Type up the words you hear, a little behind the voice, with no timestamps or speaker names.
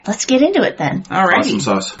Let's get into it then. All right. Awesome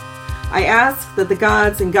sauce. I ask that the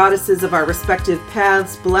gods and goddesses of our respective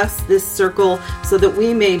paths bless this circle so that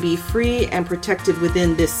we may be free and protected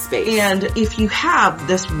within this space. And if you have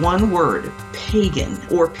this one word, pagan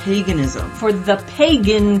or paganism. For the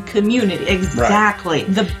pagan community. Exactly.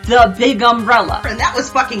 Right. The big umbrella. And that was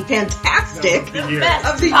fucking fantastic.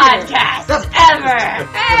 Best podcast ever.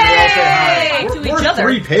 Hey! To each other.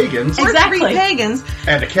 Three pagans. Exactly. We're three pagans.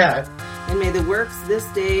 And a cat. And may the works this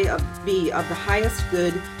day be of the highest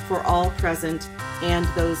good for all present and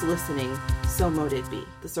those listening. So mote it be.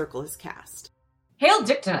 The circle is cast. Hail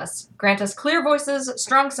Dictinus, grant us clear voices,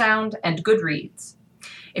 strong sound, and good reeds.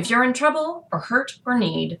 If you're in trouble, or hurt, or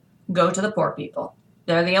need, go to the poor people.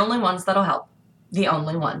 They're the only ones that'll help. The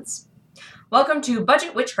only ones. Welcome to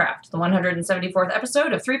Budget Witchcraft, the 174th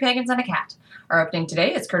episode of Three Pagans and a Cat. Our opening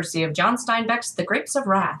today is courtesy of John Steinbeck's The Grapes of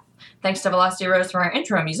Wrath. Thanks to Velocity Rose for our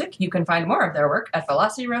intro music. You can find more of their work at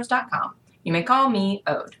velocityrose.com. You may call me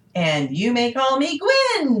Ode. And you may call me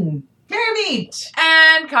Gwen. Merry meet.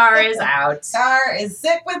 And Carr is out. Carr is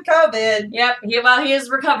sick with COVID. Yep, he is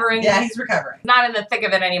recovering. Yeah, he's recovering. Not in the thick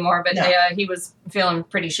of it anymore, but No. he was feeling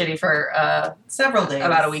pretty shitty for several days.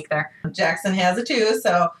 About a week there. Jackson has it too,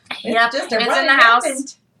 so yep, it's in the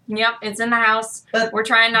house. Yep, it's in the house. But we're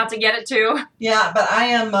trying not to get it too. Yeah, but I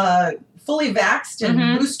am fully vaxxed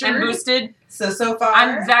and boosted. So far,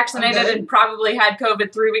 I'm vaccinated and probably had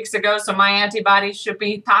COVID 3 weeks ago, so my antibodies should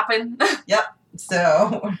be popping. Yep.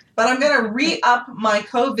 So, but I'm going to re-up my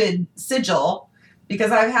COVID sigil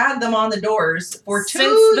because I've had them on the doors for Since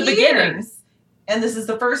 2 the years. beginning. And this is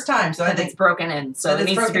the first time. So I think it's broken in. So it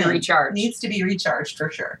needs to be recharged. Needs to be recharged for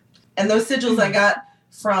sure. And those sigils I got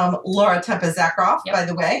from Laura Tepa-Zakroff, by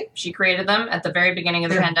the way. She created them at the very beginning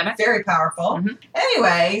of the pandemic. Very powerful.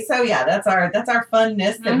 Anyway, so yeah, that's our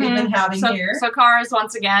funness that we've been having here. So Carr is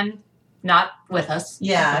once again not with us.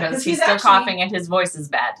 Yeah, because he's still coughing and his voice is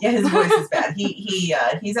bad. Yeah, his voice is bad.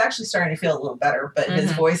 He's actually starting to feel a little better, but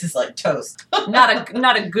his voice is like toast.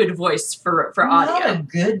 not a good voice for audio. Not a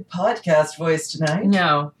good podcast voice tonight.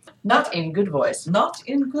 No. Not in good voice. Not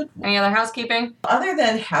in good voice. Any other housekeeping? Other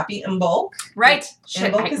than Happy Imbolc. Right.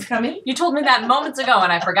 Imbolc is coming. You told me that moments ago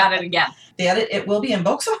and I forgot it again. It will be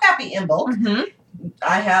Imbolc. So Happy Imbolc.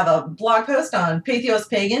 I have a blog post on Patheos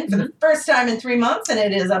Pagan for the first time in 3 months, and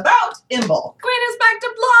it is about Imbolc. Queen is back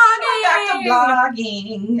to blogging! Back to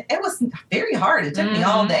blogging. It was very hard. It took me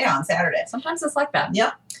all day on Saturday. Sometimes it's like that.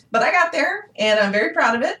 Yep. But I got there, and I'm very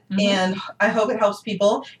proud of it, and I hope it helps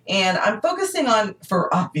people. And I'm focusing on,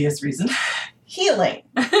 for obvious reasons, healing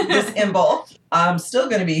this Imbolc. I'm still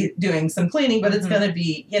going to be doing some cleaning, but it's going to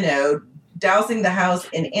be, dousing the house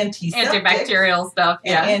in antiseptic. Antibacterial stuff,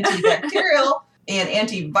 yeah. And antibacterial and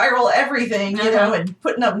antiviral everything, and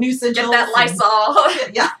putting up new sigils. Get that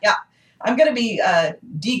Lysol. Yeah. I'm going to be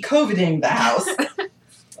de-COVIDing the house.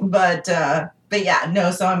 But yeah, no,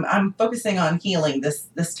 so I'm focusing on healing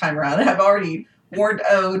this time around. And I've already warned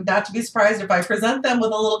Ode not to be surprised if I present them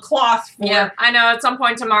with a little cloth. Yeah, I know. At some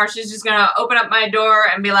point tomorrow, she's just going to open up my door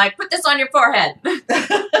and be like, put this on your forehead.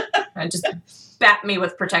 And just bat me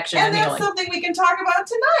with protection and that's healing. something we can talk about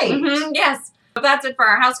tonight. Yes. But that's it for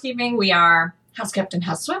our housekeeping. We are house-kept and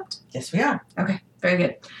house-swept. Yes, we are. Okay, very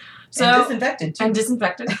good. So, and disinfected, too. And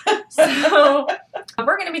disinfected. So,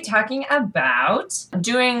 we're going to be talking about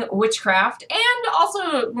doing witchcraft and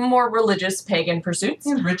also more religious pagan pursuits.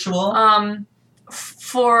 And ritual.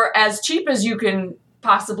 For as cheap as you can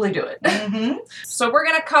possibly do it. So we're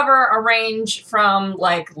going to cover a range from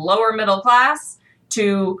like lower middle class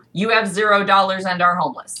to you have $0 and are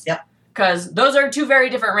homeless. Yep. Because those are two very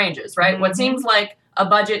different ranges, right? What seems like a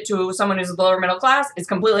budget to someone who's lower middle class is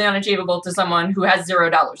completely unachievable to someone who has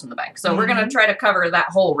 $0 in the bank. So we're going to try to cover that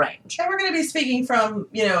whole range. And we're going to be speaking from,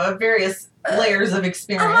 various layers of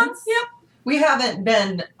experience. Yep. We haven't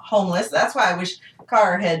been homeless. That's why I wish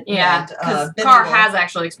Carr had because been Carr able, has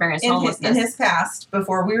actually experienced homelessness. In his past,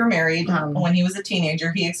 before we were married, when he was a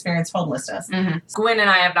teenager, he experienced homelessness. Gwen and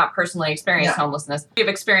I have not personally experienced homelessness. We've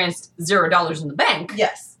experienced $0 in the bank.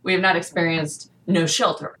 Yes. We have not experienced no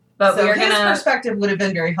shelter. But so we're his gonna, perspective would have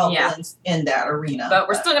been very helpful in that arena. But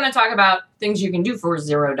we're still going to talk about things you can do for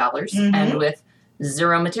 $0 and with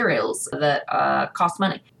zero materials that cost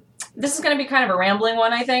money. This is going to be kind of a rambling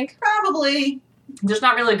one, I think. Probably. There's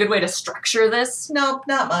not really a good way to structure this. Nope,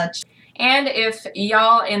 not much. And if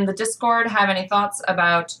y'all in the Discord have any thoughts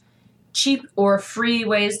about cheap or free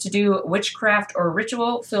ways to do witchcraft or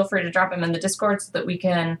ritual, feel free to drop them in the Discord so that we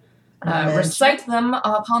can recite them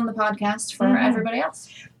upon the podcast for everybody else.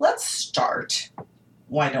 Let's start,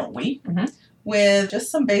 why don't we, with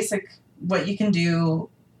just some basic what you can do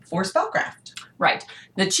for spellcraft. Right.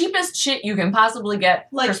 The cheapest shit you can possibly get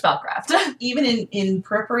for spellcraft. Even in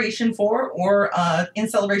preparation for or in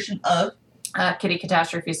celebration of. Kitty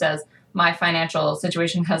Catastrophe says, my financial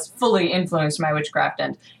situation has fully influenced my witchcraft,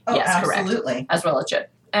 and yes, absolutely. Correct. As well it should.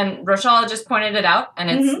 And Rochelle just pointed it out, and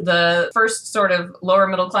it's the first sort of lower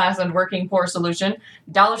middle class and working poor solution.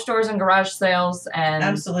 Dollar stores and garage sales and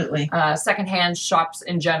absolutely secondhand shops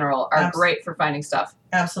in general are great for finding stuff.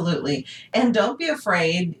 Absolutely. And don't be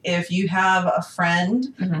afraid if you have a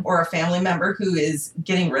friend or a family member who is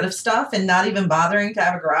getting rid of stuff and not even bothering to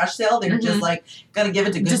have a garage sale. They're just like going to give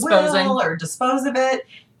it to Goodwill or dispose of it.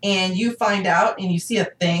 And you find out and you see a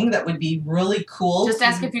thing that would be really cool. Just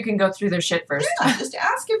ask if you can go through their shit first. Yeah, just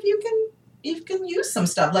ask if you can use some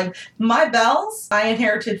stuff. Like my bells, I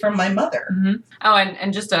inherited from my mother. Oh,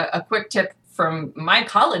 and just a quick tip from my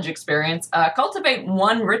college experience, cultivate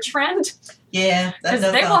one rich friend. Yeah. Because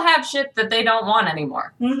they will have shit that they don't want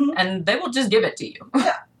anymore. And they will just give it to you.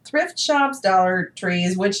 Yeah. Thrift shops, dollar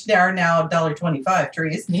trees, which there are now $1.25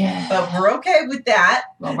 trees. Yeah. But we're okay with that.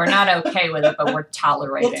 Well, we're not okay with it, but we're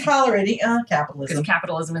tolerating. We're tolerating capitalism. Because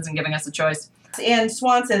capitalism isn't giving us a choice. And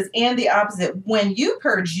Swan says, and the opposite, when you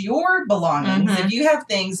purge your belongings, if you have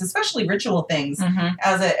things, especially ritual things,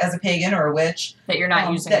 as a pagan or a witch that you're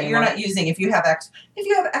not using, if you have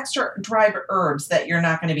extra dried herbs that you're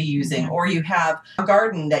not going to be using, or you have a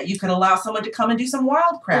garden that you could allow someone to come and do some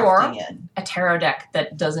wildcrafting in, a tarot deck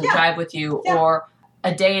that doesn't jive with you, or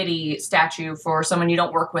a deity statue for someone you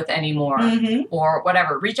don't work with anymore, or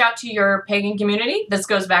whatever. Reach out to your pagan community. This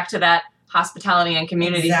goes back to that hospitality and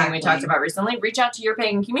community thing we talked about recently. Reach out to your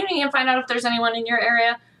pagan community and find out if there's anyone in your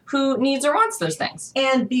area who needs or wants those things.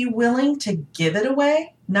 And be willing to give it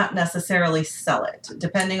away, not necessarily sell it,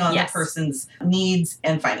 depending on the person's needs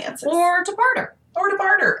and finances. Or to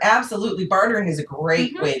barter. Absolutely. Bartering is a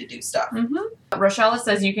great way to do stuff. Rochella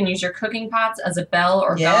says you can use your cooking pots as a bell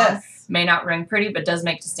or gong. May not ring pretty, but does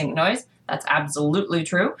make distinct noise. That's absolutely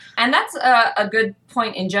true. And that's a good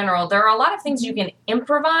point in general. There are a lot of things you can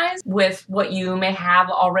improvise with what you may have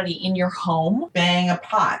already in your home. Bang a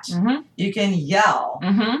pot. You can yell.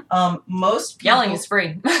 Most people, yelling is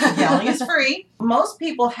free. Yelling is free. Most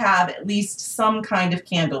people have at least some kind of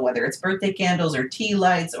candle, whether it's birthday candles or tea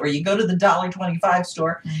lights, or you go to the $1.25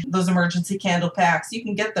 store, those emergency candle packs. You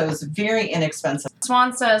can get those very inexpensive.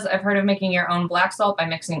 Swan says, I've heard of making your own black salt by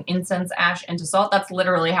mixing incense ash into salt. That's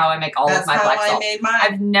literally how I make all of my black salt. That's how I made mine.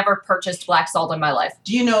 I've never purchased black salt in my life.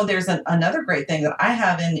 Do you know there's another great thing that I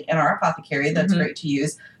have in our apothecary that's great to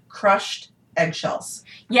use? Crushed eggshells.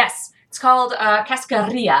 Yes. It's called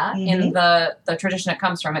cascarilla in the tradition it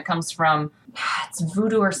comes from. It comes from, it's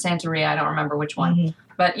voodoo or Santeria. I don't remember which one.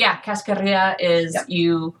 But yeah, cascarilla is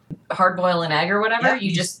you hard boil an egg or whatever.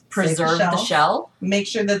 You just preserve the shell. Make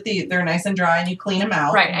sure that they're nice and dry and you clean them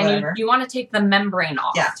out. Right, and you want to take the membrane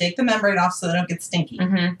off. Yeah, take the membrane off so they don't get stinky.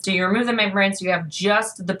 So you remove the membrane so you have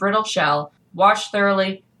just the brittle shell, wash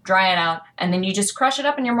thoroughly, dry it out, and then you just crush it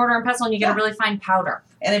up in your mortar and pestle and you get a really fine powder.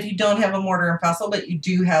 And if you don't have a mortar and pestle, but you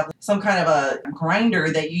do have some kind of a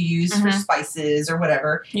grinder that you use for spices or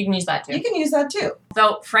whatever. You can use that too. You can use that too.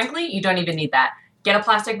 So frankly, you don't even need that. Get a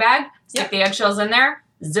plastic bag, stick the eggshells in there,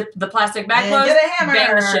 zip the plastic bag closed, get a hammer.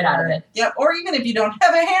 Bang the shit out of it. Yep. Or even if you don't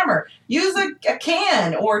have a hammer, use a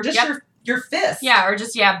can or just your fist. Yeah, or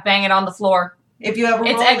just bang it on the floor. If you have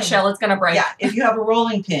it's eggshell, it's gonna break. Yeah, if you have a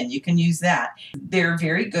rolling pin, you can use that. They're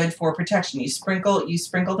very good for protection. You sprinkle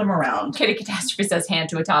them around. Kitty Catastrophe says hand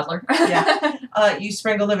to a toddler. You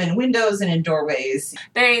sprinkle them in windows and in doorways.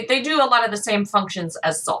 They do a lot of the same functions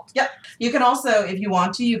as salt. Yep. You can also, if you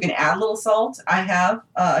want to, you can add a little salt. I have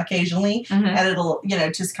occasionally, and it'll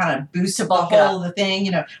just kind of boost the whole of the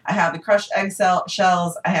thing. I have the crushed egg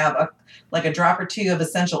shells. I have a drop or two of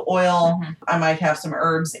essential oil. I might have some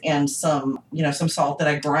herbs and some salt that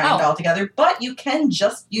I grind all together. But you can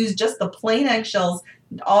just use just the plain eggshells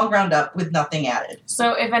all ground up with nothing added.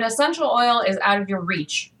 So if an essential oil is out of your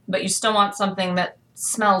reach, but you still want something that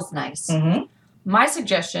smells nice, my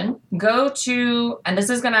suggestion, go to, and this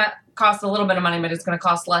is going to cost a little bit of money, but it's going to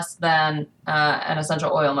cost less than an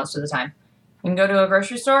essential oil most of the time. You can go to a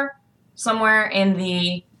grocery store, somewhere in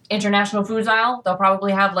the international foods aisle, they'll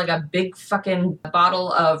probably have like a big fucking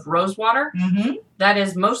bottle of rose water. That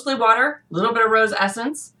is mostly water, a little bit of rose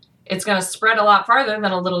essence. It's going to spread a lot farther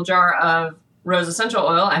than a little jar of rose essential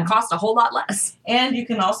oil and cost a whole lot less. And you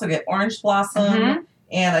can also get orange blossom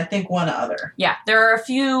and I think one other. Yeah, there's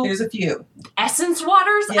a few essence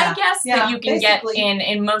waters, I guess, that you can get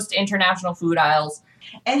in most international food aisles.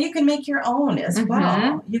 And you can make your own as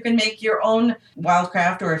well. You can make your own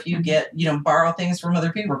wildcraft, or if you get, borrow things from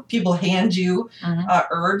other people hand you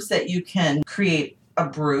herbs that you can create a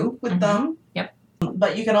brew with them. Yep.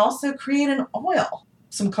 But you can also create an oil,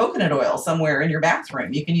 some coconut oil somewhere in your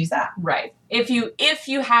bathroom. You can use that. Right. If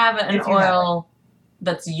you have an oil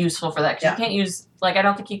that's useful for that. Because you can't use, like, I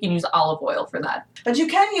don't think you can use olive oil for that. But you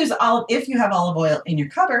can use if you have olive oil in your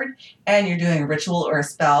cupboard and you're doing a ritual or a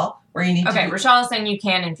spell where you need to... Okay, Rochelle is saying you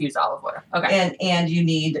can infuse olive oil. Okay. And you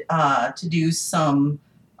need to do some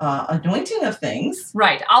anointing of things.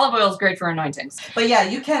 Right. Olive oil is great for anointings. But yeah,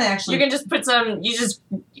 you can actually... You can just put some...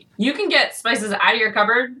 You can get spices out of your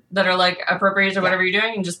cupboard that are, like, appropriate to whatever you're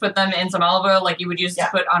doing and just put them in some olive oil like you would use to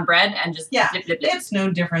put on bread and just dip. It's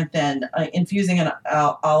no different than infusing an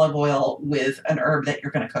olive oil with an herb that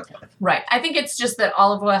you're going to cook with. Right. I think it's just that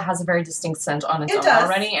olive oil has a very distinct scent on its own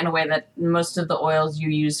already in a way that most of the oils you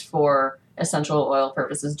use for essential oil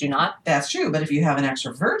purposes do not. That's true, but if you have an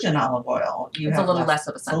extra virgin olive oil, it's a little less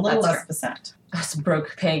of a scent. A little less of a scent. Us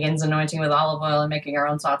broke pagans anointing with olive oil and making our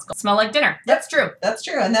own sauce smell like dinner. That's true. That's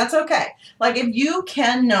true, and that's okay. Like, if you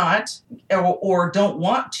cannot or don't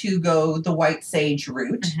want to go the white sage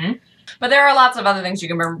route. Mm-hmm. But there are lots of other things you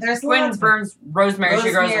can burn. Gwen burns rosemary.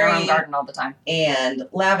 She grows in her own garden all the time. And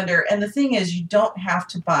lavender. And the thing is, you don't have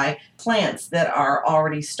to buy plants that are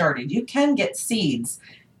already started. You can get seeds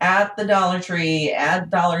at the Dollar Tree, at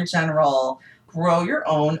Dollar General, grow your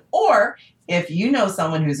own, or if you know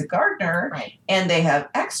someone who's a gardener and they have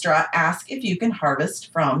extra, ask if you can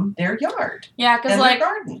harvest from their yard. Yeah, because like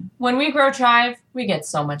garden. When we grow chive, we get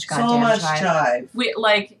so much goddamn chive. We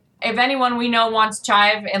like if anyone we know wants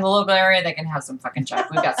chive in the local area, they can have some fucking chive.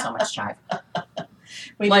 We've got so much chive.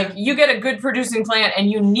 You get a good producing plant and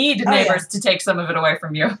you need neighbors to take some of it away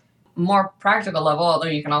from you. More practical level, although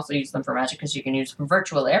you can also use them for magic because you can use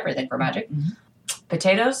virtually everything for magic. Mm-hmm.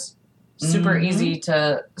 Potatoes, super easy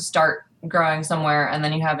to start growing somewhere, and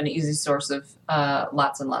then you have an easy source of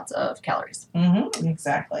lots and lots of calories. Mm-hmm.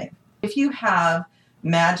 Exactly. If you have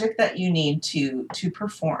magic that you need to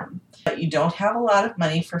perform, but you don't have a lot of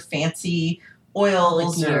money for fancy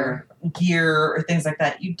oils or gear or things like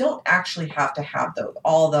that, you don't actually have to have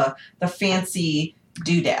all the fancy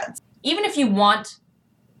doodads. Even if you want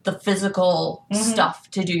the physical stuff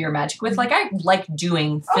to do your magic with. Like, I like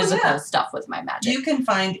doing physical stuff with my magic. You can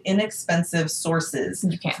find inexpensive sources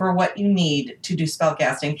for what you need to do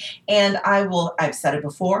spellcasting. And I've said it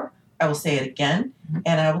before, I will say it again,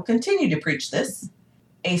 and I will continue to preach this.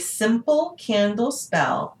 A simple candle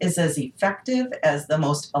spell is as effective as the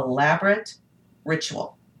most elaborate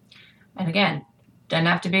ritual. And again, doesn't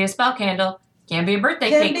have to be a spell candle. Can be a birthday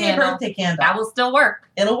cake candle. A birthday candle. That will still work.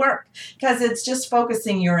 It'll work because it's just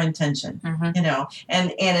focusing your intention, you know,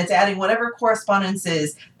 and it's adding whatever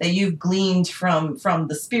correspondences that you've gleaned from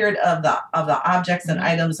the spirit of the objects and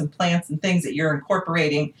items and plants and things that you're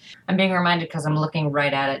incorporating. I'm being reminded because I'm looking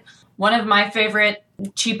right at it. One of my favorite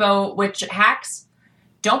cheapo witch hacks: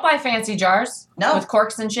 don't buy fancy jars with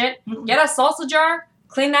corks and shit. Get a salsa jar,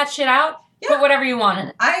 clean that shit out. Put whatever you want in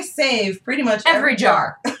it. I save pretty much every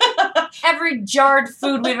jar. Every jarred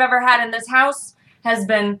food we've ever had in this house has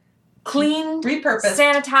been cleaned, repurposed,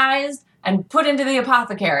 sanitized, and put into the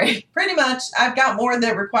apothecary. Pretty much. I've got more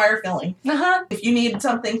that require filling. If you need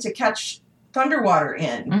something to catch thunder water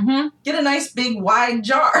in, get a nice big wide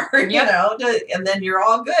jar, you know, and then you're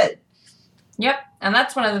all good. Yep. And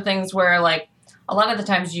that's one of the things where, like, a lot of the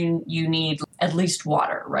times you need at least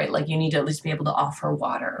water, right? Like, you need to at least be able to offer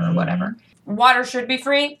water or whatever. Water should be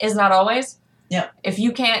free, is not always. Yep. If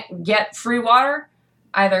you can't get free water,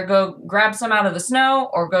 either go grab some out of the snow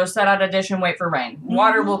or go set out a dish and wait for rain.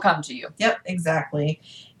 Water will come to you. Yep, exactly.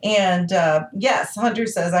 And yes, Hunter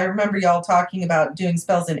says, I remember y'all talking about doing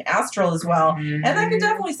spells in Astral as well. And that could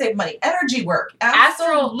definitely save money. Energy work.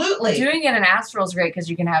 Absolutely. Doing it in Astral is great because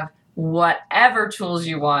you can have whatever tools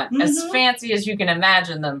you want, as fancy as you can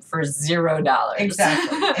imagine them, for $0.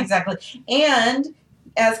 Exactly. And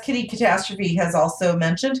as Kitty Catastrophe has also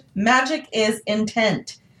mentioned, magic is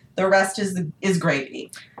intent. The rest is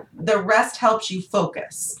gravy. The rest helps you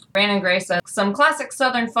focus. Brandon Gray says, some classic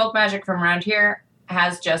Southern folk magic from around here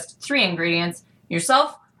has just 3 ingredients: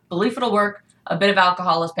 yourself, belief it'll work, a bit of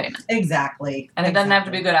alcohol as payment. Exactly. And it doesn't have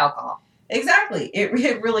to be good alcohol. Exactly.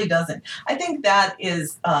 It really doesn't. I think that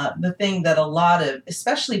is the thing that a lot of,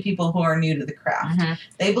 especially people who are new to the craft,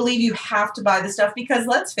 they believe you have to buy the stuff because,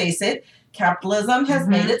 let's face it, capitalism has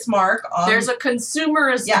made its mark on... There's a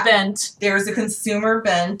consumerist bent. There's a consumer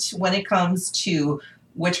bent when it comes to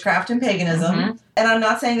witchcraft and paganism. And I'm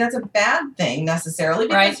not saying that's a bad thing necessarily,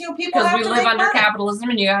 because people have to live under money. capitalism,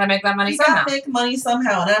 and you got to make that money somehow. You got to make money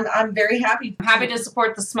somehow, and I'm very happy. Happy to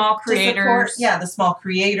support the small creators. The small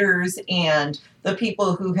creators and the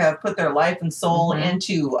people who have put their life and soul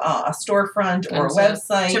into a storefront or a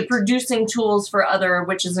website. To producing tools for other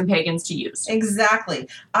witches and pagans to use. Exactly.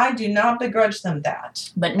 I do not begrudge them that.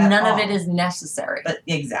 But none of it is necessary. But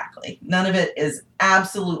exactly. None of it is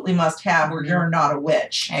absolutely must have, or you're not a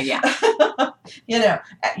witch. Yeah.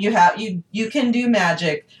 You can do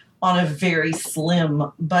magic on a very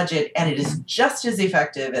slim budget, and it is just as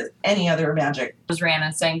effective as any other magic. Was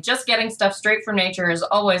Rhiannon saying, just getting stuff straight from nature is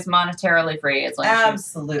always monetarily free, as long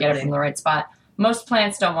as you get it from the right spot. Most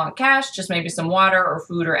plants don't want cash, just maybe some water or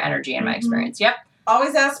food or energy, in my experience. Yep.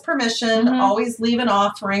 Always ask permission. Always leave an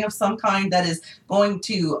offering of some kind that is going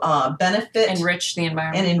to benefit, enrich the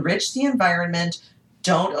environment.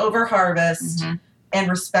 Don't over-harvest. And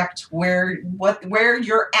respect where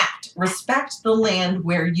you're at. Respect the land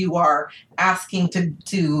where you are asking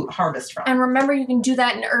to harvest from. And remember, you can do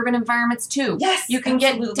that in urban environments too. Yes, you can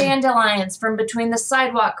get dandelions from between the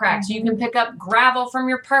sidewalk cracks. You can pick up gravel from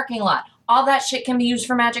your parking lot. All that shit can be used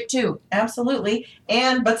for magic too. Absolutely.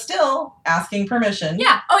 But still asking permission.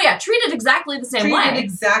 Yeah. Oh yeah. Treat it exactly the same way. Treat it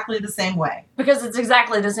exactly the same way. Because it's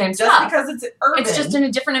exactly the same stuff. Just because it's urban. It's just in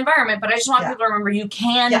a different environment. But I just want people to remember you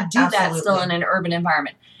can do that still in an urban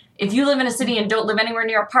environment. If you live in a city and don't live anywhere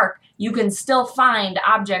near a park, you can still find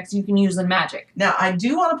objects you can use in magic. Now, I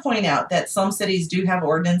do want to point out that some cities do have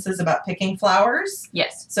ordinances about picking flowers.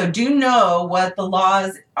 Yes. So do know what the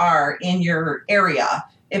laws are in your area.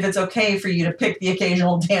 If it's okay for you to pick the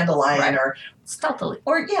occasional dandelion or stealthily.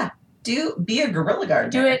 Or be a guerrilla gardener.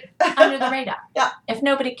 Do it under the radar. Yeah. If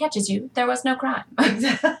nobody catches you, there was no crime.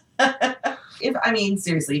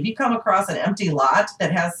 Seriously, if you come across an empty lot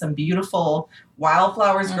that has some beautiful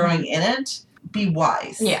wildflowers growing in it, be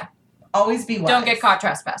wise. Yeah. Always be wise. Don't get caught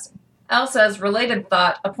trespassing. Elle says, related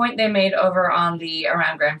thought, a point they made over on the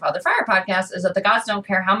Around Grandfather Fire podcast is that the gods don't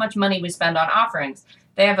care how much money we spend on offerings.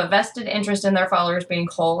 They have a vested interest in their followers being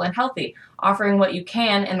whole and healthy. Offering what you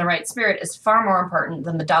can in the right spirit is far more important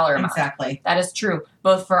than the dollar amount. Exactly. That is true,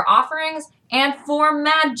 both for offerings and for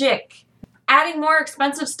magic. Adding more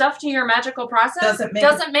expensive stuff to your magical process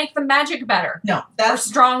doesn't make the magic better. No. Or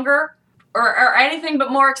stronger or anything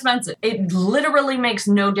but more expensive. It literally makes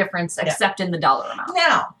no difference except in the dollar amount.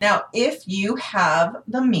 Now, if you have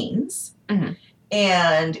the means and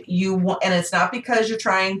it's not because you're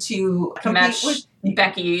trying to match with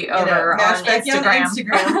Becky over on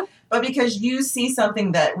Instagram. But because you see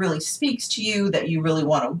something that really speaks to you, that you really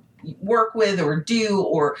want to work with or do,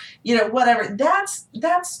 or whatever,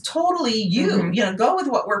 that's totally you. Go with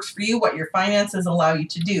what works for you, what your finances allow you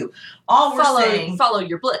to do. All we're saying, follow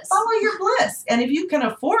your bliss. And if you can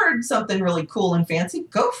afford something really cool and fancy,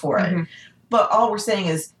 go for it. But all we're saying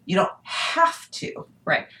is you don't have to.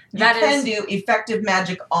 Right. You can do effective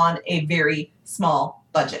magic on a very small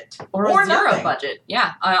budget. Or a zero budget.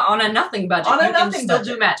 Yeah. On a nothing budget. You can still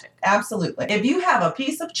do magic. Absolutely. If you have a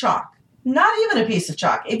piece of chalk, not even a piece of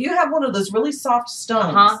chalk, if you have one of those really soft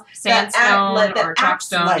stones, sandstone that or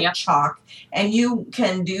acts like chalk, and you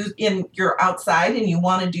can do you're outside and you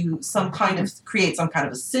want to do create some kind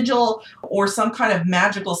of a sigil or some kind of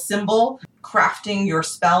magical symbol, crafting your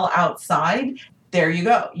spell outside, there you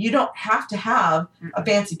go. You don't have to have a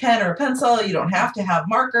fancy pen or a pencil. You don't have to have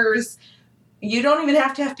markers. You don't even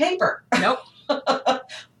have to have paper. Nope.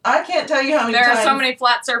 I can't tell you how many times. There are so many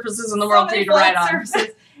flat surfaces in the world for you to write on.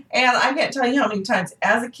 And I can't tell you how many times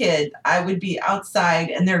as a kid I would be outside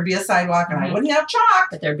and there'd be a sidewalk and I wouldn't have chalk.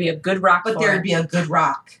 But there'd be a good rock. But there'd be a good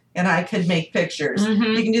rock. And I could make pictures.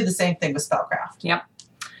 You can do the same thing with spellcraft. Yep.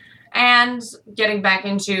 And getting back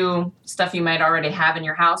into stuff you might already have in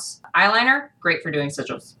your house. Eyeliner, great for doing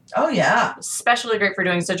sigils. Oh, yeah. Especially great for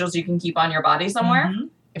doing sigils you can keep on your body somewhere.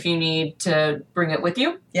 If you need to bring it with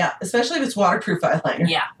you. Yeah, especially if it's waterproof eyeliner.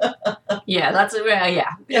 Yeah.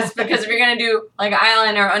 It's because if you're going to do like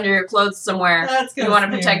eyeliner under your clothes somewhere, you want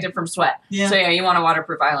to protect it from sweat. Yeah. So you want a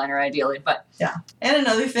waterproof eyeliner ideally. But yeah. And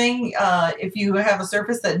another thing, if you have a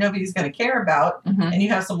surface that nobody's going to care about and you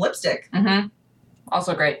have some lipstick.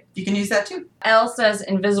 Also great. You can use that too. Elle says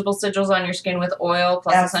invisible sigils on your skin with oil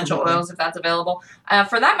plus essential oils if that's available.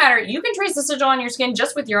 For that matter, you can trace the sigil on your skin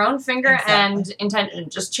just with your own finger and intention,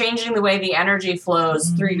 just changing the way the energy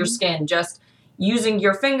flows through your skin. Just using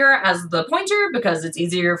your finger as the pointer because it's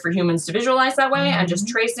easier for humans to visualize that way and just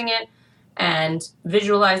tracing it and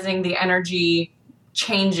visualizing the energy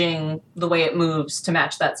changing the way it moves to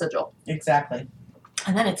match that sigil. Exactly.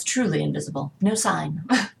 And then it's truly invisible. No sign.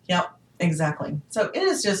 Yep. Exactly. So it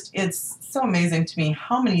is just, it's so amazing to me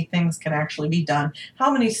how many things can actually be done,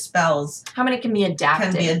 how many spells How many can be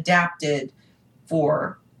adapted?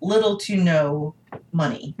 For little to no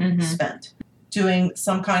money spent. Doing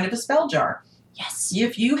some kind of a spell jar. Yes.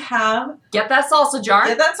 If you have... Get that salsa jar.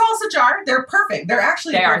 Get that salsa jar. They're perfect. They're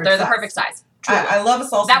actually They're the perfect size. I love a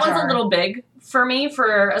salsa jar. That one's a little big for me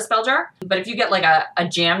for a spell jar. But if you get like a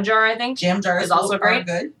jam jar, I think. Jam jars is also great.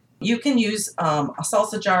 Good. You can use a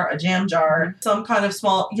salsa jar, a jam jar, some kind of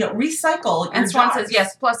small, recycle your And Swan jars. says,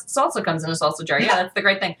 yes, plus salsa comes in a salsa jar. Yeah, that's the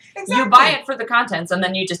great thing. Exactly. You buy it for the contents, and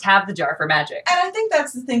then you just have the jar for magic. And I think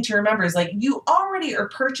that's the thing to remember is, like, you already are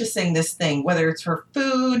purchasing this thing, whether it's for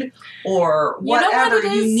food or whatever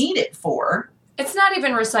you need it for. It's not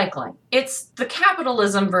even recycling. It's the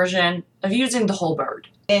capitalism version of using the whole bird.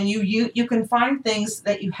 And you can find things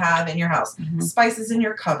that you have in your house. Spices in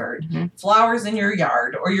your cupboard, flowers in your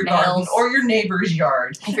yard or your garden or your neighbor's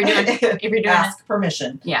yard. If you're doing ask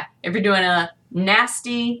permission. Yeah. If you're doing a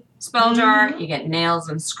nasty spell jar, you get nails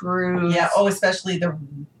and screws. Yeah. Oh, especially the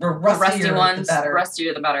rusty ones. The better.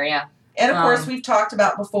 Rustier the better, yeah. And of course, we've talked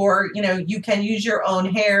about before, you can use your own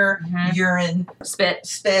hair, urine,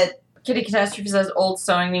 spit. Kitty Catastrophe says old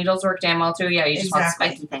sewing needles work damn well too. Yeah, you just want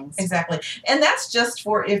spiky things. Exactly. And that's just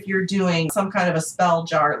for if you're doing some kind of a spell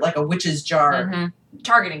jar, like a witch's jar.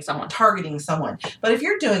 Targeting someone. But if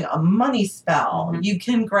you're doing a money spell, you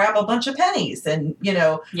can grab a bunch of pennies and,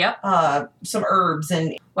 some herbs.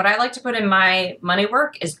 And what I like to put in my money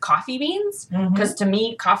work is coffee beans, because to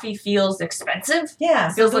me, coffee feels expensive. Yeah.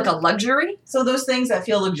 It feels like a luxury. So those things that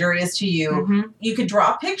feel luxurious to you, you could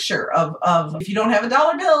draw a picture of, if you don't have a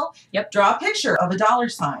dollar bill, draw a picture of a dollar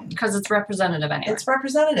sign. Because it's representative anyway. It's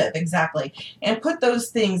representative, exactly. And put those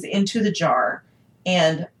things into the jar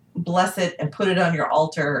and bless it and put it on your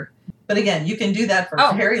altar. But again, you can do that for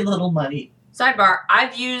very little money. Sidebar,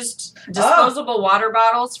 I've used disposable water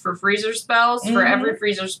bottles for freezer spells for every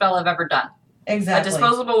freezer spell I've ever done. Exactly. A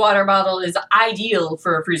disposable water bottle is ideal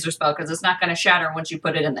for a freezer spell because it's not going to shatter once you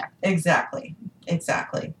put it in there. Exactly.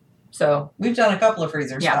 So we've done a couple of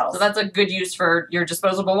freezer spells. So that's a good use for your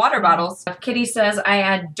disposable water bottles. Kitty says, I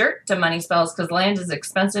add dirt to money spells because land is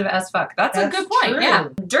expensive as fuck. That's a good point. True. Yeah.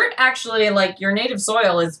 Dirt actually, like your native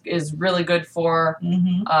soil is really good for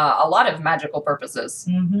a lot of magical purposes,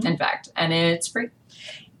 in fact. And it's free.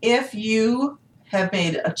 If you have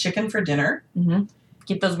made a chicken for dinner,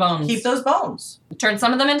 keep those bones. Turn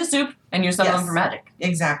some of them into soup and use some of them for magic.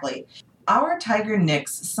 Exactly. Our Tiger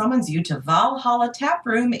Nix summons you to Valhalla Tap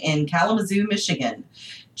Room in Kalamazoo, Michigan.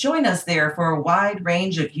 Join us there for a wide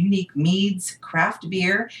range of unique meads, craft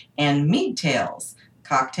beer, and mead tales.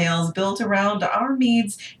 Cocktails built around our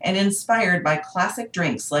meads and inspired by classic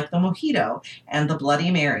drinks like the Mojito and the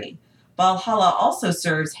Bloody Mary. Valhalla also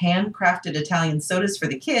serves handcrafted Italian sodas for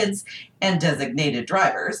the kids and designated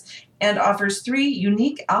drivers, and offers 3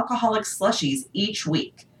 unique alcoholic slushies each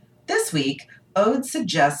week. This week, Ode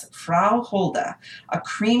suggests Frau Holda, a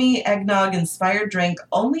creamy eggnog-inspired drink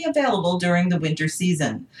only available during the winter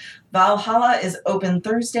season. Valhalla is open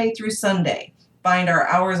Thursday through Sunday. Find our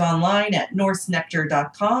hours online at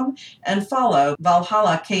norsenectar.com and follow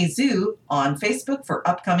Valhalla KZoo on Facebook for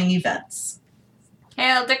upcoming events.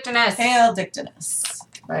 Hail Dictinus! Hail Dictinus!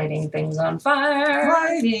 Lighting things on fire.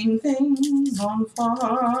 Lighting things on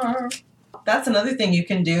fire. That's another thing you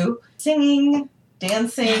can do. Singing,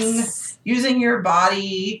 dancing, using your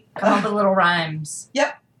body. Come up with little rhymes.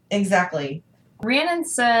 Yep, exactly. Rhiannon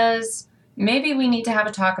says, maybe we need to have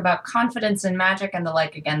a talk about confidence in magic and the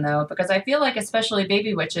like again, though, because I feel like especially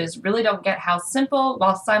baby witches really don't get how simple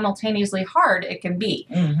while simultaneously hard it can be.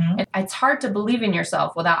 It's hard to believe in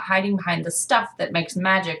yourself without hiding behind the stuff that makes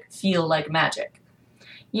magic feel like magic.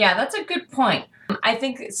 Yeah, that's a good point. I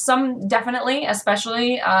think some definitely,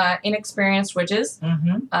 especially inexperienced witches,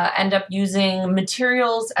 end up using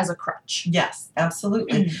materials as a crutch. Yes,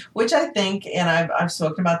 absolutely. Which I think, and I've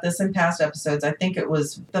spoken about this in past episodes, I think it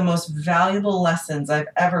was the most valuable lessons I've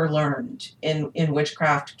ever learned in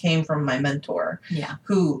witchcraft came from my mentor,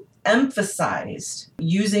 who emphasized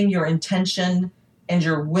using your intention and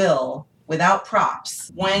your will without props.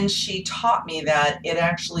 When she taught me that, it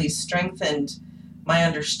actually strengthened my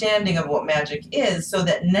understanding of what magic is, so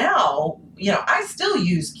that now, I still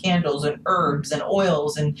use candles and herbs and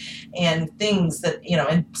oils and things that,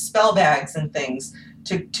 and spell bags and things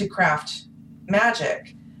to craft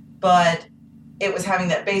magic. But it was having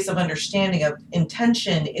that base of understanding of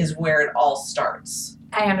intention is where it all starts.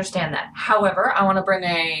 I understand that. However, I want to bring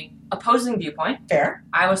a opposing viewpoint. Fair.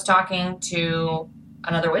 I was talking to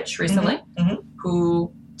another witch recently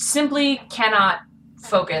who simply cannot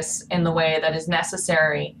focus in the way that is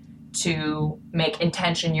necessary to make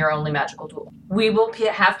intention your only magical tool. We will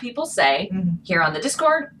have people say here on the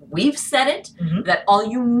Discord, we've said it, that all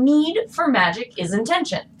you need for magic is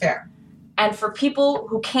intention. Fair. And for people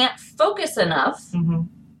who can't focus enough,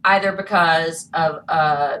 either because of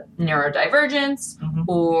neurodivergence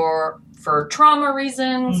or for trauma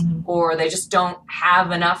reasons, or they just don't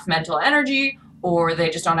have enough mental energy, or they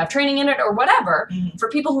just don't have training in it, or whatever, for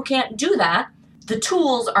people who can't do that, the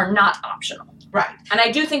tools are not optional. Right. And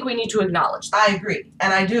I do think we need to acknowledge that. I agree.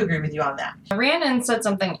 And I do agree with you on that. Rhiannon said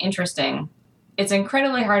something interesting. It's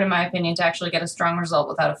incredibly hard, in my opinion, to actually get a strong result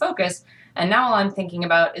without a focus. And now all I'm thinking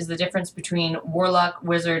about is the difference between warlock,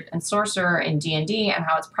 wizard, and sorcerer in D&D and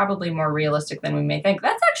how it's probably more realistic than we may think.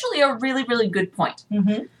 That's actually a really, really good point.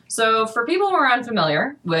 So for people who are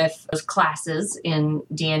unfamiliar with those classes in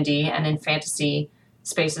D&D and in fantasy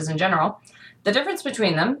spaces in general, the difference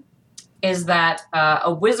between them is that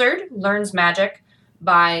a wizard learns magic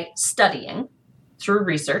by studying through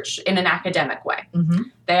research in an academic way.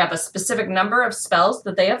 They have a specific number of spells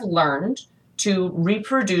that they have learned to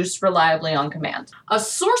reproduce reliably on command. A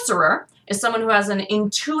sorcerer is someone who has an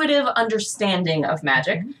intuitive understanding of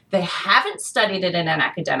magic. They haven't studied it in an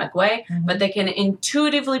academic way, but they can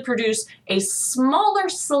intuitively produce a smaller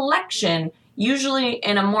selection, usually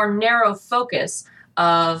in a more narrow focus,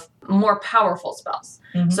 of more powerful spells.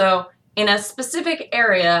 So in a specific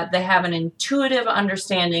area, they have an intuitive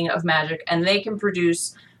understanding of magic, and they can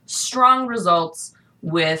produce strong results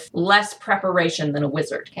with less preparation than a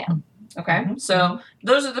wizard can. Okay? So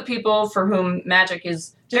those are the people for whom magic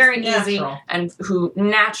is very easy and who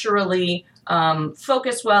naturally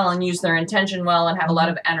focus well and use their intention well and have a lot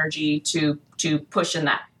of energy to push in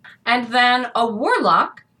that. And then a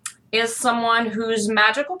warlock is someone whose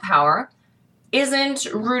magical power isn't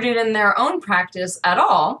rooted in their own practice at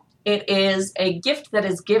all. It is a gift that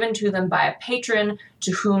is given to them by a patron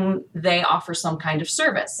to whom they offer some kind of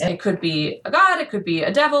service. It could be a god, it could be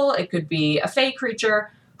a devil, it could be a fey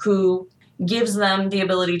creature who gives them the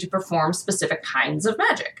ability to perform specific kinds of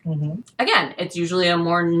magic. Again, it's usually a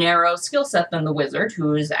more narrow skill set than the wizard,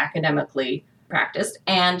 who is academically practiced,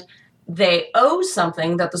 and they owe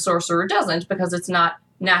something that the sorcerer doesn't because it's not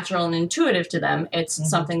natural and intuitive to them. It's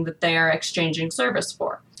something that they are exchanging service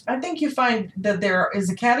for. I think you find that there is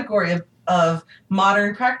a category of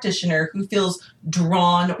modern practitioner who feels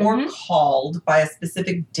drawn or called by a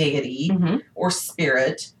specific deity or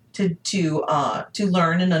spirit to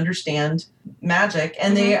learn and understand magic,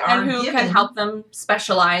 and they are and who can help them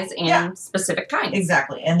specialize in specific kinds.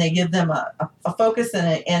 Exactly, and they give them a focus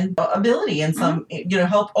and an ability, and some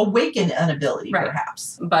help awaken an ability,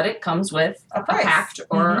 perhaps. But it comes with a pact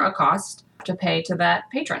or a cost to pay to that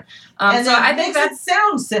patron. And so I think that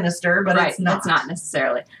sounds sinister, but it's not. It's not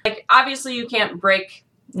necessarily. Like, obviously, you can't break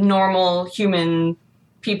normal human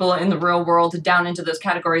people in the real world down into those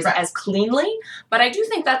categories as cleanly, but I do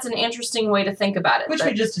think that's an interesting way to think about it. Which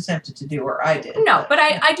we just attempted to do, or I did. No, but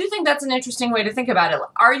I do think that's an interesting way to think about it.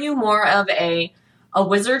 Are you more of a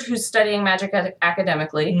wizard who's studying magic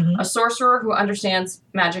academically, a sorcerer who understands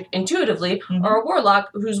magic intuitively, or a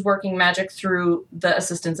warlock who's working magic through the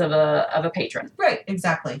assistance of a patron? Right,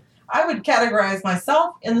 exactly. I would categorize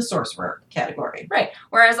myself in the sorcerer category. Right.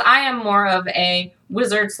 Whereas I am more of a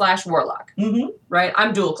wizard/warlock. Right?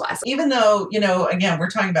 I'm dual class. Even though, again, we're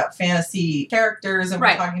talking about fantasy characters and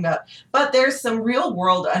we're talking about, but there's some real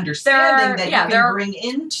world understanding that you can bring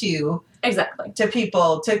into to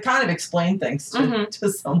people to kind of explain things to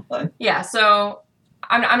someone. Yeah. So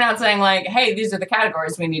I'm not saying like, hey, these are the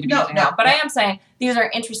categories we need to be using now, but I am saying these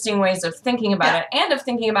are interesting ways of thinking about it and of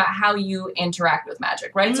thinking about how you interact with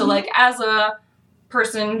magic, right? So like as a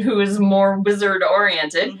person who is more wizard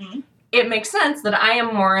oriented, it makes sense that I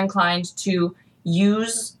am more inclined to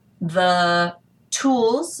use the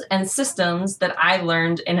tools and systems that I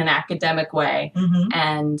learned in an academic way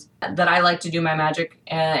and that I like to do my magic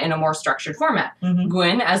in a more structured format.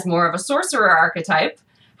 Gwyn, as more of a sorcerer archetype,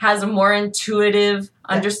 has a more intuitive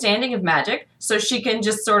understanding of magic, so she can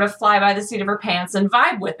just sort of fly by the seat of her pants and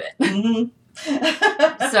vibe with it.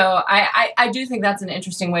 So I do think that's an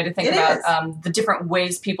interesting way to think about the different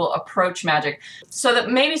ways people approach magic, so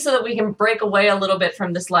that we can break away a little bit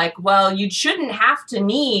from this, like, well, you shouldn't have to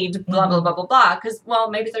need blah, blah, blah, blah, blah, because, well,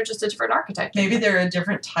 maybe they're just a different archetype. Maybe they're a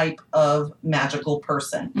different type of magical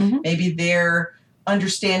person. Maybe their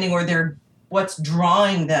understanding or what's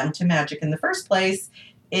drawing them to magic in the first place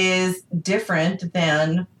is different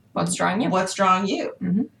than what's drawing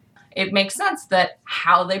you. It makes sense that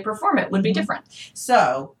how they perform it would be different.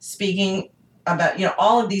 So, speaking about,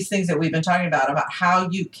 all of these things that we've been talking about how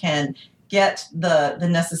you can get the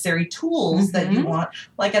necessary tools that you want,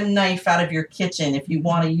 like a knife out of your kitchen if you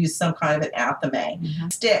want to use some kind of an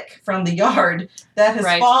athame. Stick from the yard that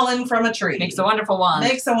has fallen from a tree. Makes a wonderful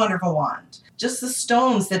wand. Just the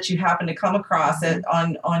stones that you happen to come across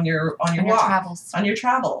on your walk, on your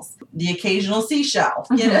travels. The occasional seashell,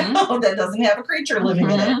 that doesn't have a creature living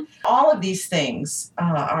in it. All of these things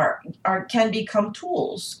can become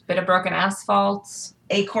tools. Bit of broken asphalt,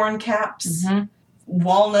 acorn caps,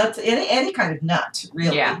 walnuts, any kind of nut,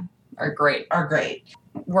 really. Yeah, are great.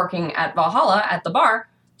 Working at Valhalla at the bar,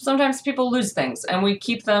 sometimes people lose things, and we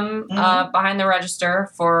keep them behind the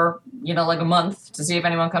register for, like a month to see if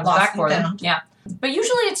anyone comes back for them. Yeah. But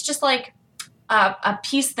usually it's just like a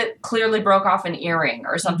piece that clearly broke off an earring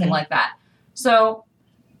or something like that. So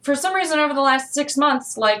for some reason over the last 6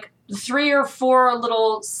 months, like 3 or 4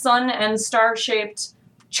 little sun and star-shaped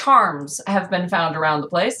charms have been found around the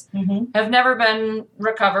place, have never been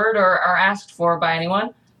recovered or asked for by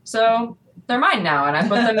anyone. So they're mine now, and I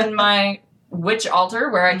put them in my witch altar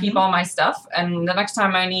where I keep all my stuff, and the next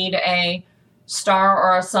time I need a star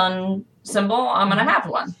or a sun symbol, I'm going to have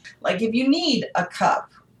one. Like if you need a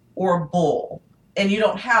cup or a bowl and you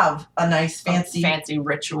don't have a nice fancy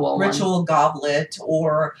ritual goblet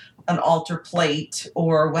or an altar plate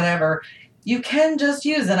or whatever, you can just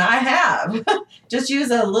use, and I have, just use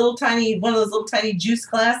one of those little tiny juice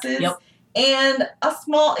glasses. And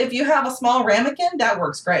if you have a small ramekin, that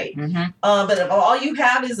works great. But if all you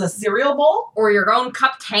have is a cereal bowl. Or your own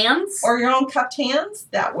cupped hands.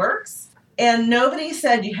 That works. And nobody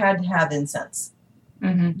said you had to have incense.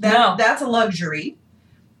 No. That's a luxury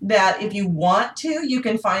that if you want to, you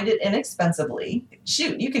can find it inexpensively.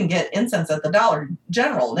 Shoot, you can get incense at the Dollar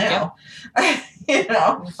General now. You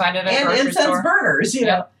find it at and grocery incense store. Burners, you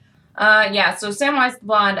know. So Samwise the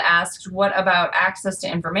Blonde asked, what about access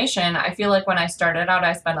to information? I feel like when I started out,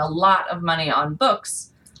 I spent a lot of money on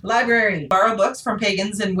books. Library. Borrow books from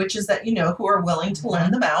pagans and witches that you know who are willing to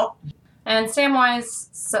lend them out. And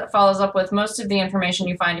Samwise follows up with, most of the information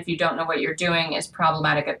you find if you don't know what you're doing is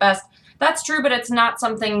problematic at best. That's true, but it's not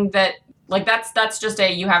something that, that's just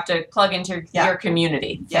you have to plug into your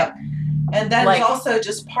community. Yep. And that is also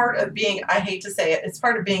just part of being, I hate to say it, it's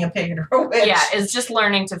part of being a pagan or a witch. Yeah, it's just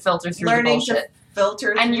learning to filter through the bullshit.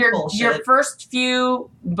 And your first few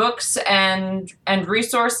books and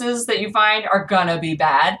resources that you find are gonna be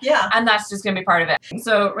bad. Yeah. And that's just gonna be part of it.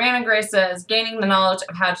 So Rhiannon Gray says, gaining the knowledge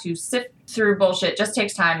of how to sift through bullshit just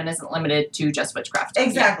takes time and isn't limited to just witchcraft.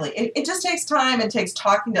 Exactly. Yeah. It just takes time. It takes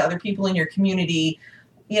talking to other people in your community,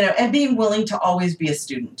 and being willing to always be a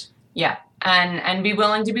student. Yeah. And be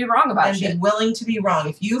willing to be wrong about shit. And be willing to be wrong.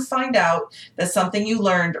 If you find out that something you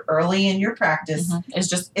learned early in your practice is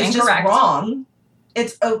just incorrect, just wrong,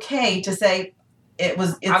 it's okay to say I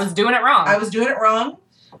was doing it wrong. I was doing it wrong.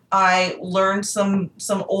 I learned some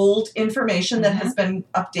old information that has been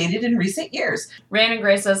updated in recent years. Rhiannon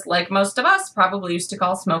Gray says, like most of us, probably used to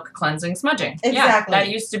call smoke cleansing smudging. Exactly. Yeah, that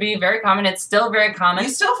used to be very common. It's still very common. You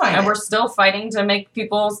still find it. And we're still fighting to make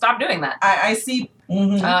people stop doing that. I see.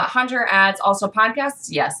 Hunter adds, also podcasts.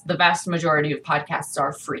 Yes, the vast majority of podcasts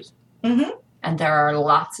are free. And there are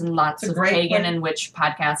lots and lots of pagan and witch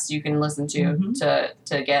podcasts you can listen to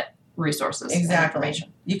get resources and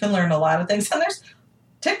information. You can learn a lot of things. And there's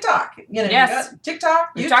TikTok. Yes. You got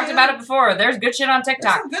TikTok. We've talked about it before. There's good shit on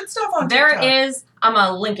TikTok. There's some good stuff on TikTok. There is, I'm going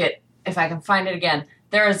to link it if I can find it again.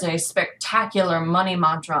 There is a spectacular money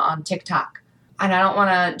mantra on TikTok. And I don't want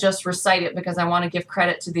to just recite it because I want to give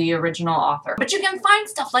credit to the original author. But you can find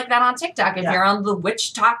stuff like that on TikTok if you're on the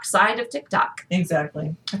witch talk side of TikTok.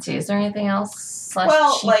 Exactly. Let's see, is there anything else?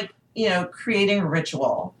 Creating a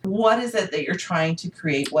ritual. What is it that you're trying to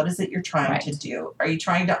create? What is it you're trying to do? Are you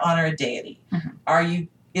trying to honor a deity?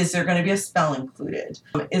 Is there going to be a spell included?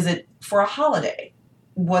 Is it for a holiday?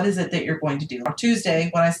 What is it that you're going to do? On Tuesday,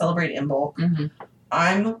 when I celebrate Imbolc,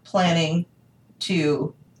 I'm planning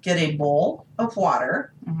to get a bowl of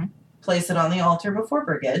water, place it on the altar before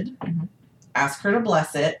Brigid, ask her to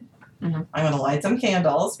bless it. I'm going to light some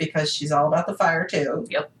candles because she's all about the fire too.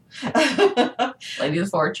 Yep. Lady of the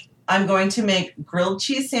Forge. I'm going to make grilled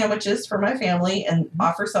cheese sandwiches for my family and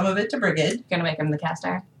offer some of it to Brigid. You're going to make them in the cast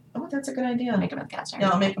iron? Oh, that's a good idea. Make them in the cast iron. Yeah,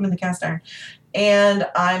 I'll make them in the cast iron. And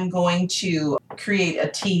I'm going to create a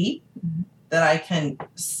tea that I can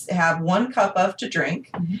have 1 cup of to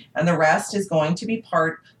drink, and the rest is going to be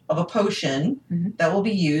part of a potion that will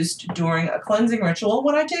be used during a cleansing ritual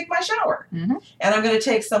when I take my shower. And I'm going to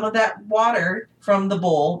take some of that water from the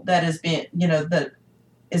bowl that has been, that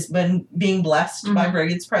has been being blessed by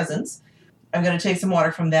Brigid's presence. I'm going to take some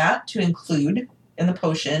water from that to include in the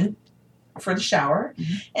potion for the shower.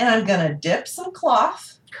 And I'm going to dip some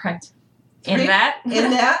cloth In that?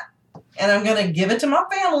 And I'm going to give it to my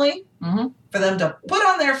family for them to put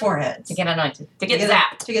on their foreheads. To get anointed. To get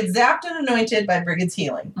zapped. To get zapped and anointed by Brigid's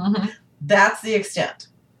healing. That's the extent.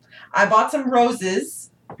 I bought some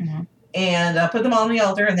roses and put them on the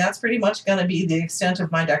altar, and that's pretty much going to be the extent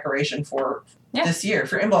of my decoration for this year,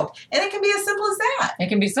 for Imbolc. And it can be as simple as that. It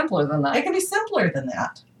can be simpler than that. It can be simpler than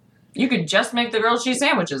that. You could just make the grilled cheese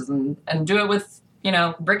sandwiches and do it with,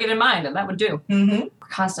 Brigid in mind, and that would do. We're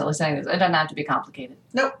constantly saying this. It doesn't have to be complicated.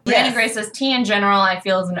 Nope. Brianna Gray says, tea in general, I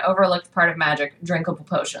feel, is an overlooked part of magic. Drinkable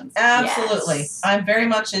potions. Absolutely. Yes. I'm very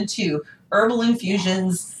much into herbal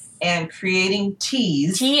infusions and creating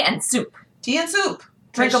teas. Tea and soup. Tea and soup.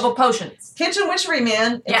 Drinkable potions. Kitchen witchery,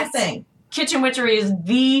 man. It's a thing. Kitchen witchery is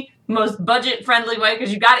the most budget-friendly way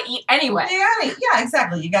because you got to eat anyway. Yeah,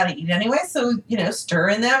 exactly. You got to eat anyway. So, stir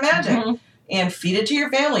in that magic and feed it to your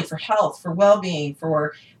family for health, for well-being,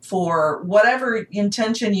 for whatever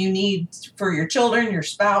intention you need for your children, your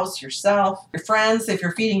spouse, yourself, your friends, if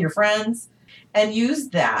you're feeding your friends, and use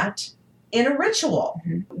that in a ritual.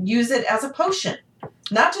 Use it as a potion,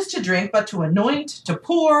 not just to drink, but to anoint, to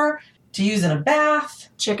pour, to use in a bath.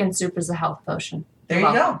 Chicken soup is a health potion. There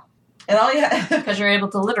you go. And all you because you're able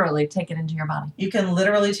to literally take it into your body. You can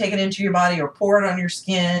literally take it into your body or pour it on your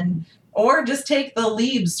skin or just take the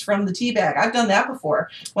leaves from the tea bag. I've done that before.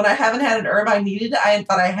 When I haven't had an herb I needed,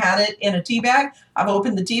 but I had it in a tea bag, I've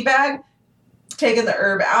opened the tea bag, taken the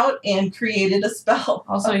herb out, and created a spell.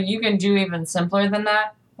 Also, you can do even simpler than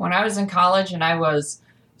that. When I was in college and I was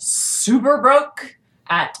super broke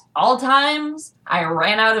at all times, I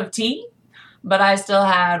ran out of tea, but I still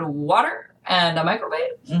had water and a microwave.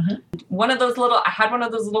 I had one of those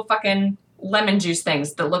little fucking lemon juice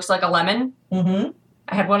things that looks like a lemon.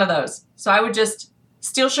 I had one of those. So I would just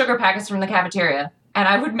steal sugar packets from the cafeteria and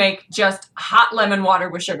I would make just hot lemon water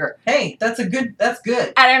with sugar. Hey, that's good.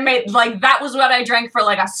 And I made, that was what I drank for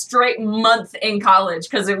a straight month in college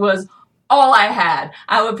because it was all I had.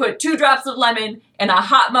 I would put 2 drops of lemon in a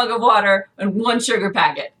hot mug of water and 1 sugar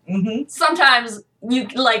packet. Sometimes you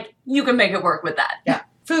can make it work with that. Yeah.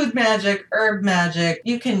 Food magic, herb magic,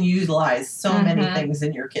 you can utilize so many things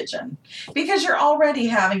in your kitchen because you're already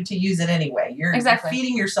having to use it anyway. You're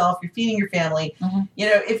feeding yourself, you're feeding your family.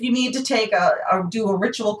 If you need to do a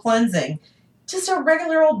ritual cleansing, just a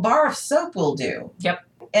regular old bar of soap will do. Yep.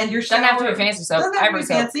 And your shower doesn't have to be fancy soap. Doesn't have to be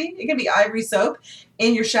fancy. It can be ivory soap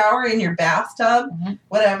in your shower, in your bathtub,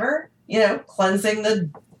 whatever. Cleansing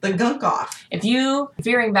the gunk off. If you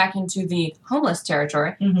veering back into the homeless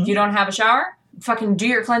territory, if you don't have a shower, fucking do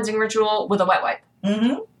your cleansing ritual with a wet wipe.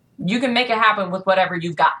 You can make it happen with whatever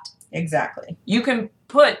you've got. Exactly. You can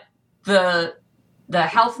put the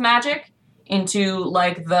health magic into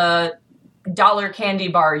the $1 candy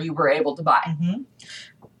bar you were able to buy.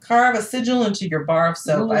 Carve a sigil into your bar of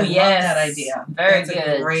soap. Ooh, I love that idea. That's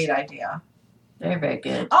a great idea. Very, very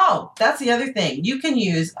good. Oh, that's the other thing. You can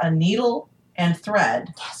use a needle and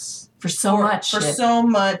thread. Yes. For so much.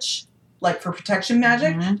 For protection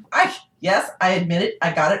magic. I admit it.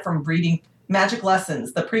 I got it from reading Magic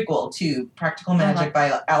Lessons, the prequel to Practical Magic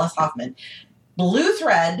by Alice Hoffman. Blue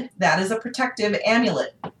thread, that is a protective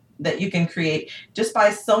amulet that you can create just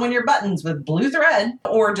by sewing your buttons with blue thread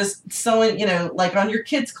or just sewing, on your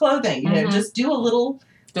kids' clothing. Just do a little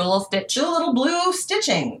stitch. Do a little blue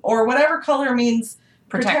stitching or whatever color means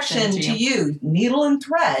protection to you. Needle and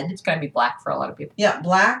thread. It's going to be black for a lot of people. Yeah,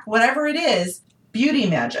 black, whatever it is. Beauty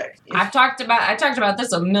magic. I talked about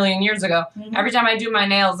this a million years ago. Every time I do my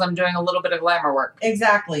nails, I'm doing a little bit of glamour work.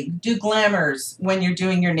 Exactly. Do glamours when you're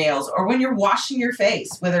doing your nails or when you're washing your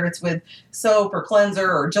face, whether it's with soap or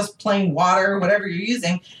cleanser or just plain water, whatever you're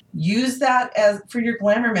using. Use that as for your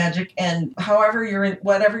glamour magic and whatever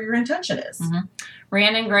your intention is.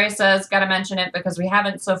 Rhiannon Gray says, gotta mention it because we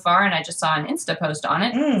haven't so far, and I just saw an Insta post on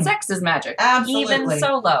it. Sex is magic. Absolutely. Even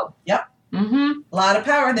solo. Yep. A lot of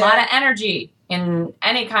power there. A lot of energy in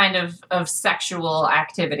any kind of sexual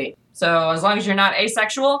activity. So as long as you're not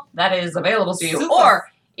asexual, that is available to you. Super. Or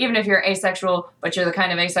even if you're asexual, but you're the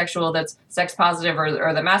kind of asexual that's sex positive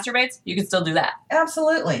or that masturbates, you can still do that.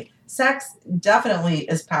 Absolutely. Sex definitely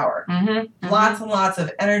is power. Lots and lots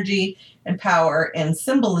of energy and power and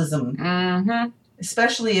symbolism.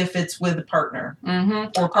 Especially if it's with a partner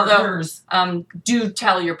or partners. Although, do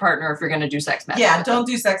tell your partner if you're going to do sex magic. Yeah, don't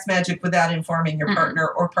do sex magic without informing your partner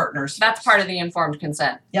or partners. That's part of the informed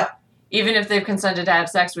consent. Yep. Even if they've consented to have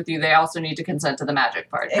sex with you, they also need to consent to the magic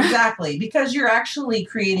part. Exactly, because you're actually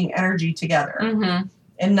creating energy together.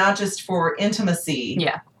 And not just for intimacy.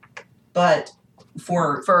 Yeah. But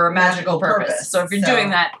for a magical purpose. So if you're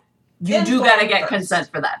doing that, you do got to get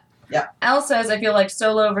consent for that. Yeah. Elle says, I feel like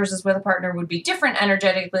solo versus with a partner would be different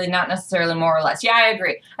energetically, not necessarily more or less. Yeah, I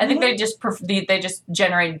agree. I think they just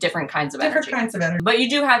generate different kinds of energy. Different kinds of energy. But you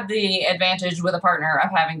do have the advantage with a partner of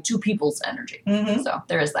having two people's energy. So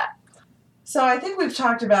there is that. So I think we've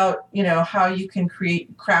talked about, how you can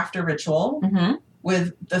craft a ritual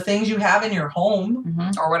with the things you have in your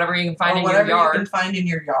home. Or whatever you can find in your whatever yard. you can find in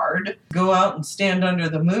your yard. Go out and stand under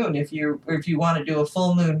the moon if you want to do a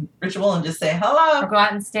full moon ritual and just say hello. Or go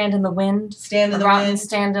out and stand in the wind. Stand in the go out wind. and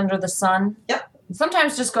stand under the sun. Yep.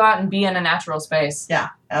 Sometimes just go out and be in a natural space. Yeah,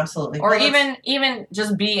 absolutely. Or even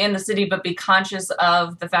just be in the city, but be conscious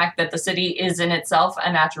of the fact that the city is in itself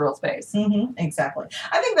a natural space. Exactly.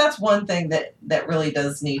 I think that's one thing that really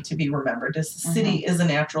does need to be remembered. Is the city is a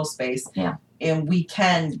natural space. Yeah. And we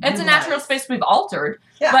can. It's a natural space we've altered.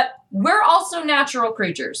 Yeah. But we're also natural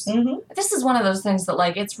creatures. Mm-hmm. This is one of those things that,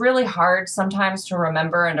 it's really hard sometimes to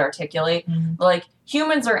remember and articulate.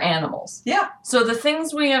 Humans are animals. Yeah. So the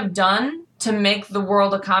things we have done to make the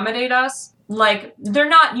world accommodate us, they're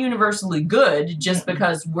not universally good just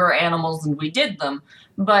because we're animals and we did them.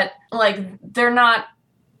 But, they're not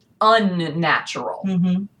unnatural.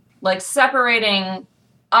 Separating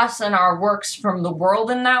us and our works from the world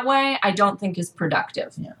in that way, I don't think is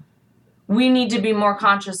productive. Yeah. We need to be more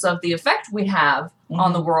conscious of the effect we have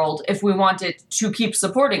on the world if we want it to keep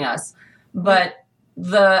supporting us. But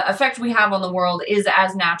the effect we have on the world is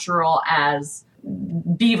as natural as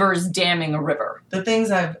beavers damming a river. The things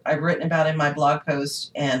I've written about in my blog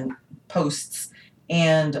posts and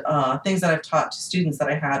things that I've taught to students that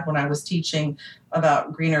I had when I was teaching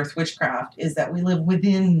about Green Earth witchcraft is that we live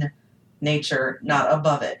within nature, not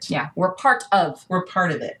above it. Yeah, we're part of. We're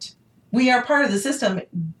part of it. We are part of the system,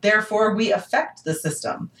 therefore we affect the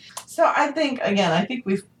system. So I think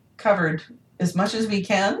we've covered as much as we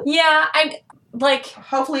can. Yeah,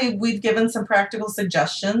 hopefully we've given some practical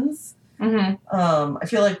suggestions. I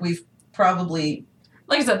feel like we've probably,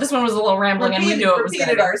 like I said, this one was a little rambling, and we knew it was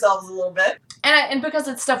repeated ourselves a little bit. And because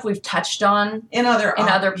it's stuff we've touched on in other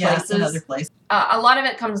places. Yes, in other places. A lot of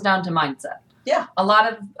it comes down to mindset. Yeah. A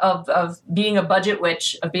lot of being a budget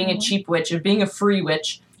witch, of being a cheap witch, of being a free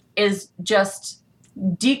witch is just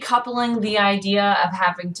decoupling the idea of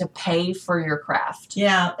having to pay for your craft.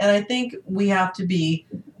 Yeah, and I think we have to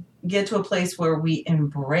get to a place where we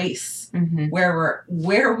embrace where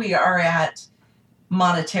we are at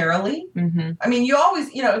monetarily. I mean, you always,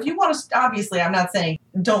 if you want to, obviously, I'm not saying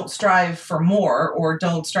don't strive for more or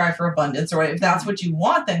don't strive for abundance, or if that's what you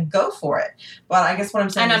want, then go for it. But I guess what I'm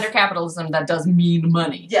saying and under capitalism, that does mean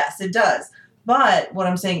money. Yes, it does. But what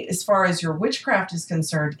I'm saying, as far as your witchcraft is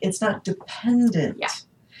concerned, it's not dependent. Yeah.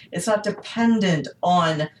 It's not dependent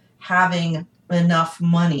on having enough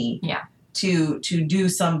money. Yeah. To do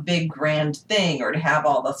some big grand thing or to have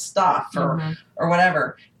all the stuff or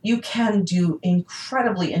whatever. You can do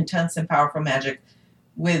incredibly intense and powerful magic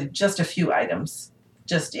with just a few items,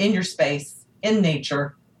 just in your space, in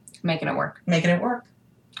nature. Making it work.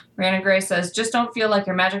 Rihanna Gray says, just don't feel like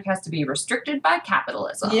your magic has to be restricted by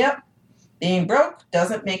capitalism. Yep. Being broke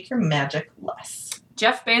doesn't make your magic less.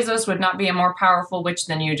 Jeff Bezos would not be a more powerful witch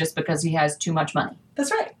than you just because he has too much money.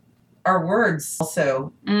 That's right. Our words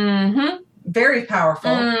also very powerful.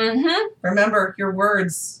 Remember your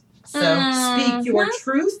words. So speak your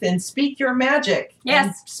truth and speak your magic. Yes.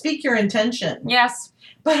 And speak your intention. Yes.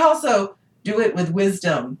 But also do it with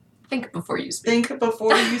wisdom. Think before you speak.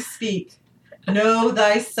 Know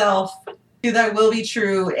thyself. Do thy will be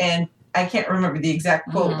true. And I can't remember the exact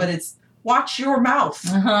quote, but it's watch your mouth.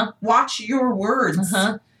 Watch your words.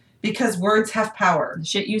 Because words have power. The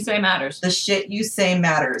shit you say matters.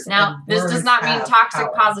 Now, this does not mean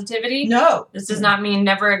toxic positivity. No. This does not mean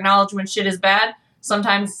never acknowledge when shit is bad.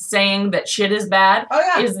 Sometimes saying that shit is bad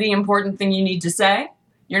is the important thing you need to say.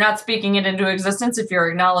 You're not speaking it into existence if you're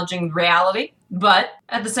acknowledging reality. But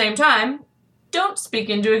at the same time, don't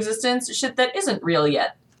speak into existence shit that isn't real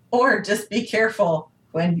yet. Or just be careful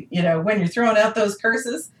when you're throwing out those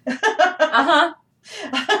curses.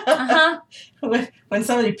 When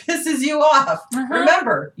somebody pisses you off,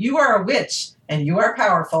 remember, you are a witch and you are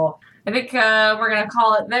powerful. I think we're going to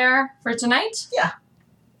call it there for tonight. Yeah.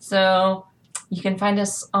 So you can find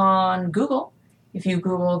us on Google. If you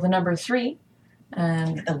Google the number 3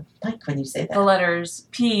 and I like when you say that. The letters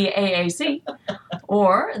PAAC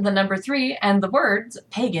or the number 3 and the words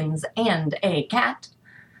pagans and a cat.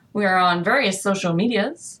 We are on various social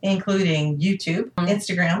medias, including YouTube,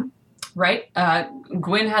 Instagram. Right.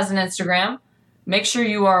 Gwyn has an Instagram. Make sure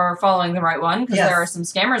you are following the right one because there are some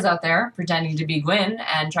scammers out there pretending to be Gwyn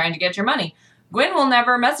and trying to get your money. Gwen will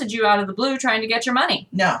never message you out of the blue trying to get your money.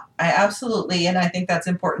 No, I absolutely, and I think that's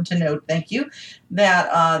important to note, thank you,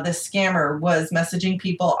 that the scammer was messaging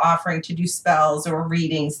people offering to do spells or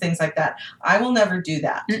readings, things like that. I will never do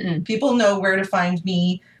that. Mm-mm. People know where to find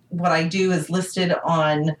me. What I do is listed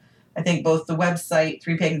on, I think, both the website,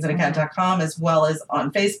 threepagansandacat.com, as well as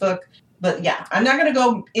on Facebook. But yeah, I'm not going to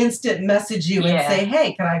go instant message you and say,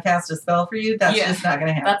 hey, can I cast a spell for you? That's just not going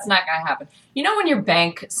to happen. That's not going to happen. You know when your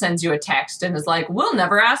bank sends you a text and is like, we'll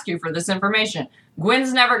never ask you for this information.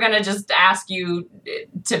 Gwen's never going to just ask you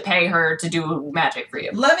to pay her to do magic for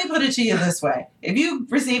you. Let me put it to you this way. If you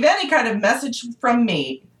receive any kind of message from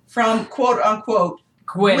me, from quote-unquote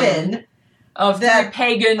Gwen of that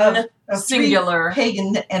pagan of singular. Three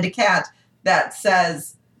Pagan and a Cat that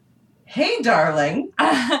says, hey, darling.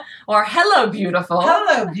 Or hello, beautiful.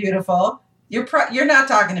 Hello, beautiful. You're not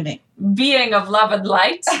talking to me. Being of love and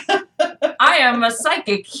light. I am a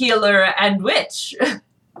psychic healer and witch.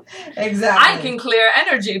 Exactly. I can clear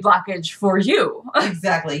energy blockage for you.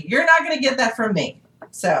 Exactly. You're not going to get that from me.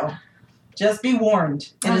 So just be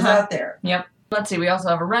warned. It is out there. Yep. Let's see. We also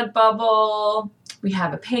have a Redbubble. We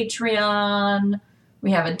have a Patreon.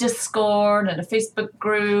 We have a Discord and a Facebook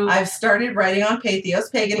group. I've started writing on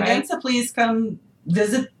Patheos Pagan again, so please come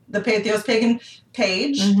visit the Patheos Pagan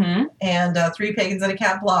page and Three Pagans and a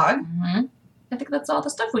Cat blog. Mm-hmm. I think that's all the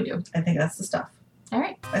stuff we do. I think that's the stuff. All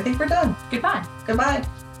right. I think we're done. Goodbye. Goodbye.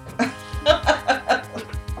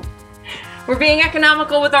 We're being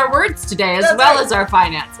economical with our words today as well as our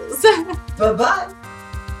finances. Bye-bye.